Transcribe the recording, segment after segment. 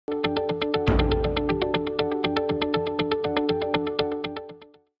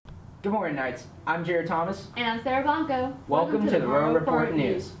Good morning, Knights. I'm Jared Thomas. And I'm Sarah Blanco. Welcome to the Rowan Report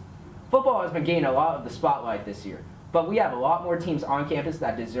News. Football has been gaining a lot of the spotlight this year, but we have a lot more teams on campus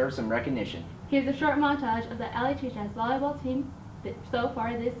that deserve some recognition. Here's a short montage of the LHHS volleyball team so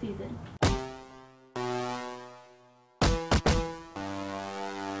far this season.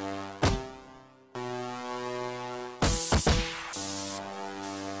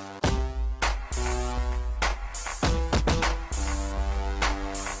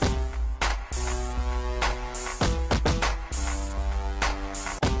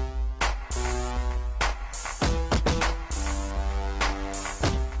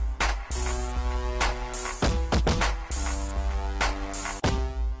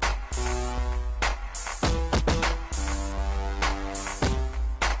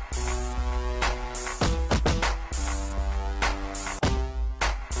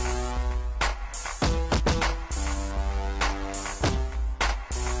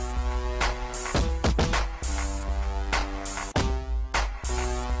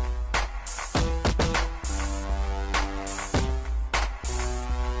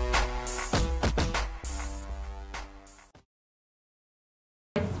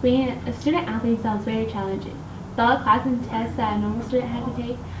 Being a student athlete sounds very challenging. With all the classes and tests that a normal student has to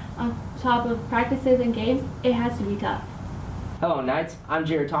take, on top of practices and games, it has to be tough. Hello, Knights. I'm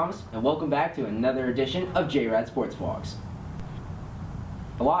Jared Thomas, and welcome back to another edition of JRAD Sports Vlogs.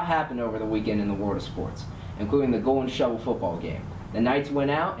 A lot happened over the weekend in the world of sports, including the Golden Shovel football game. The Knights went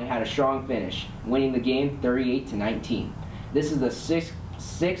out and had a strong finish, winning the game 38-19. This is the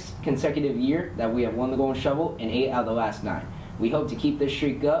sixth consecutive year that we have won the Golden Shovel in 8 out of the last 9. We hope to keep this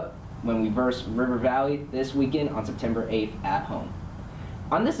streak up when we verse River Valley this weekend on September 8th at home.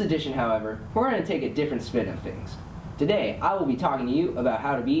 On this edition, however, we're going to take a different spin of things. Today, I will be talking to you about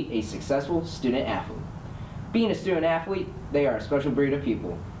how to be a successful student athlete. Being a student athlete, they are a special breed of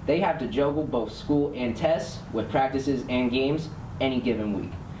people. They have to juggle both school and tests with practices and games any given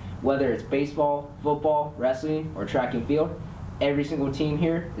week. Whether it's baseball, football, wrestling, or track and field, every single team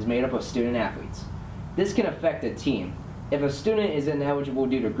here is made up of student athletes. This can affect a team. If a student is ineligible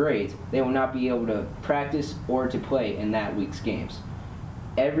due to grades, they will not be able to practice or to play in that week's games.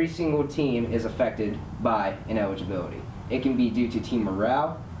 Every single team is affected by ineligibility. It can be due to team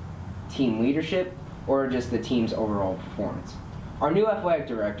morale, team leadership, or just the team's overall performance. Our new athletic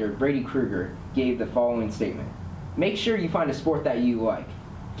director, Brady Kruger, gave the following statement. Make sure you find a sport that you like.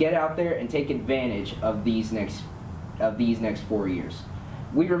 Get out there and take advantage of these next 4 years.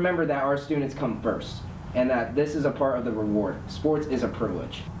 We remember that our students come first, and that this is a part of the reward. Sports is a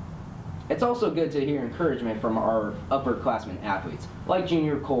privilege. It's also good to hear encouragement from our upperclassmen athletes, like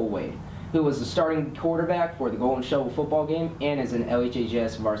junior Cole Wade, who was the starting quarterback for the Golden Shovel football game and is an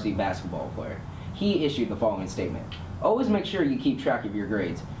LHHS varsity basketball player. He issued the following statement. Always make sure you keep track of your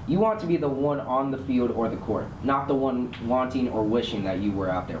grades. You want to be the one on the field or the court, not the one wanting or wishing that you were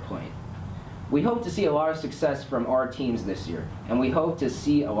out there playing. We hope to see a lot of success from our teams this year, and we hope to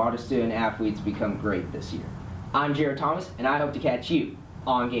see a lot of student athletes become great this year. I'm Jared Thomas, and I hope to catch you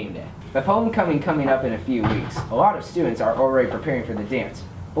on game day. With homecoming coming up in a few weeks, a lot of students are already preparing for the dance.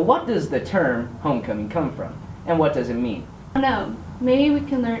 But what does the term homecoming come from, and what does it mean? I don't know. Maybe we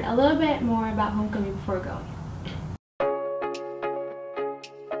can learn a little bit more about homecoming before going.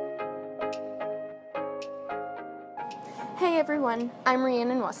 Hey everyone, I'm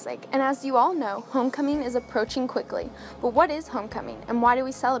Rhiannon Westlake, and as you all know, homecoming is approaching quickly. But what is homecoming, and why do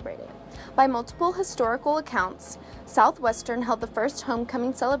we celebrate it? By multiple historical accounts, Southwestern held the first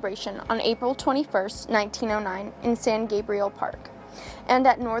homecoming celebration on April 21st, 1909 in San Gabriel Park. And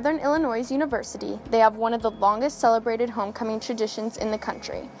at Northern Illinois University, they have one of the longest celebrated homecoming traditions in the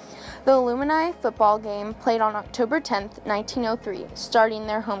country. The Alumni football game played on October 10th, 1903, starting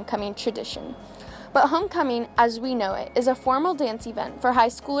their homecoming tradition. But homecoming, as we know it, is a formal dance event for high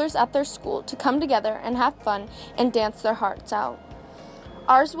schoolers at their school to come together and have fun and dance their hearts out.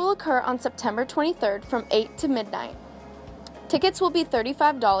 Ours will occur on September 23rd from 8 to midnight. Tickets will be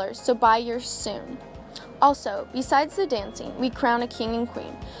 $35, so buy yours soon. Also, besides the dancing, we crown a king and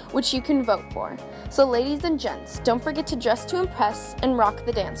queen, which you can vote for. So ladies and gents, don't forget to dress to impress and rock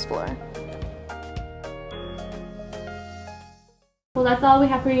the dance floor. Well, that's all we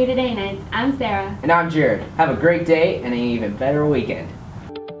have for you today, Knights. I'm Sarah. And I'm Jared. Have a great day and an even better weekend.